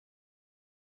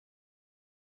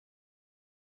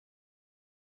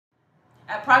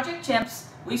At Project Chimps,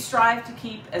 we strive to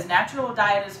keep as natural a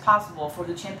diet as possible for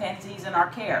the chimpanzees in our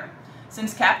care.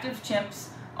 Since captive chimps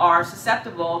are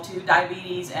susceptible to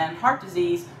diabetes and heart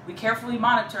disease, we carefully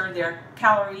monitor their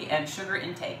calorie and sugar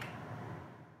intake.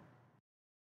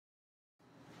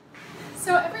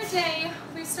 So every day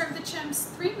we serve the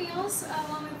chimps 3 meals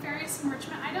along with various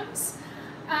enrichment items.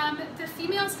 The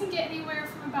females can get anywhere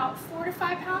from about 4 to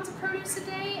 5 pounds of produce a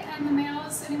day, and the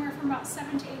males anywhere from about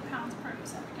 7 to 8 pounds of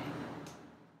produce every day.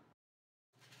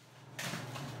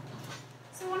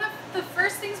 So one of the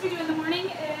first things we do in the morning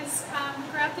is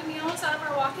grab the meals out of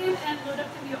our walk-in and load up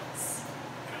the mules.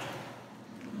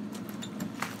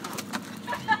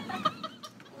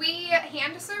 We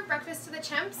hand serve breakfast to the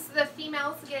chimps. The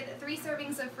females get 3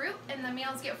 servings of fruit and the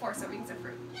males get 4 servings of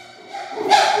fruit.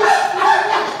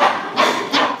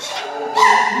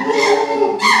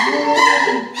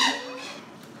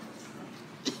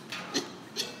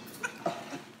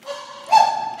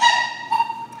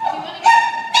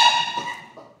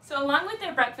 So along with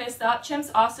their breakfast, the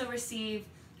chimps also receive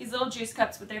these little juice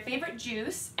cups with their favorite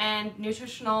juice and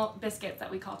nutritional biscuits that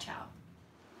we call chow.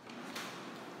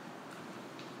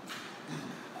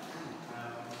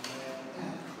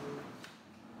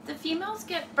 The females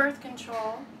get birth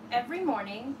control every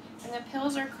morning, and the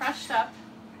pills are crushed up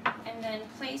and then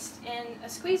placed in a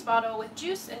squeeze bottle with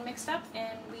juice and mixed up,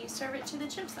 and we serve it to the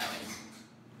chimps that way.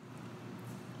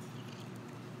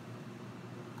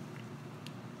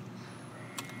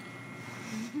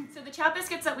 So the chow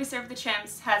biscuits that we serve the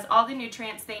chimps has all the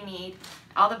nutrients they need,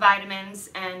 all the vitamins,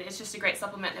 and it's just a great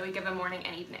supplement that we give them morning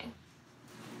and evening.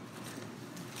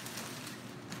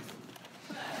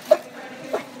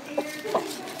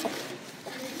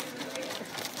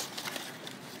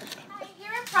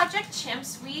 Project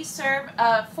Chimps, we serve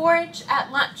a forage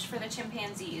at lunch for the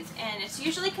chimpanzees, and it's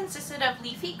usually consisted of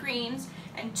leafy greens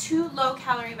and 2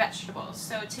 low-calorie vegetables.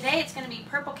 So today it's going to be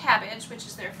purple cabbage, which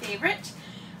is their favorite,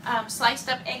 sliced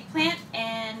up eggplant,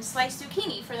 and sliced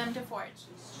zucchini for them to forage.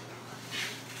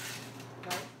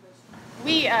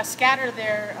 We scatter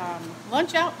their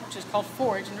lunch out, which is called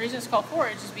forage, and the reason it's called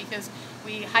forage is because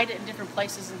we hide it in different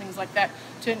places and things like that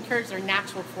to encourage their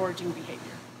natural foraging behavior.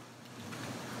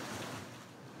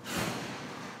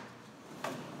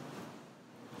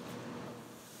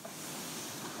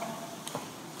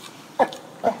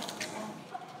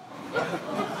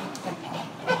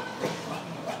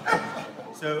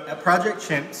 So at Project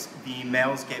Chimps, the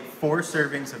males get 4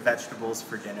 servings of vegetables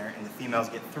for dinner, and the females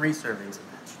get 3 servings of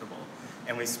vegetable.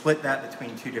 And we split that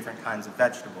between 2 different kinds of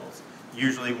vegetables,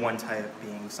 usually one type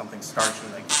being something starchy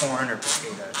like corn or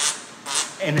potatoes.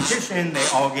 In addition, they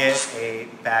all get a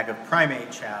bag of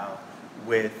primate chow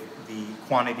with the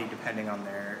quantity depending on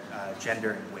their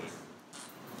gender and weight.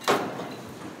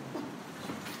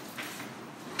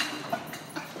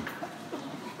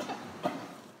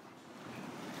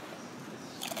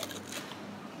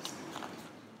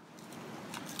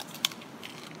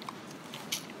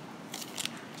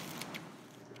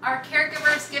 Our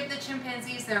caregivers give the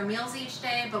chimpanzees their meals each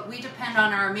day, but we depend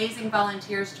on our amazing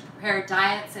volunteers to prepare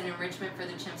diets and enrichment for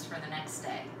the chimps for the next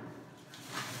day.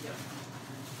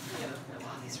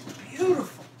 Wow, these are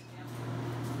beautiful.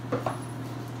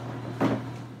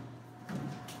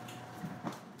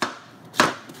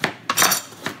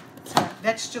 It's our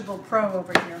vegetable pro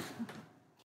over here.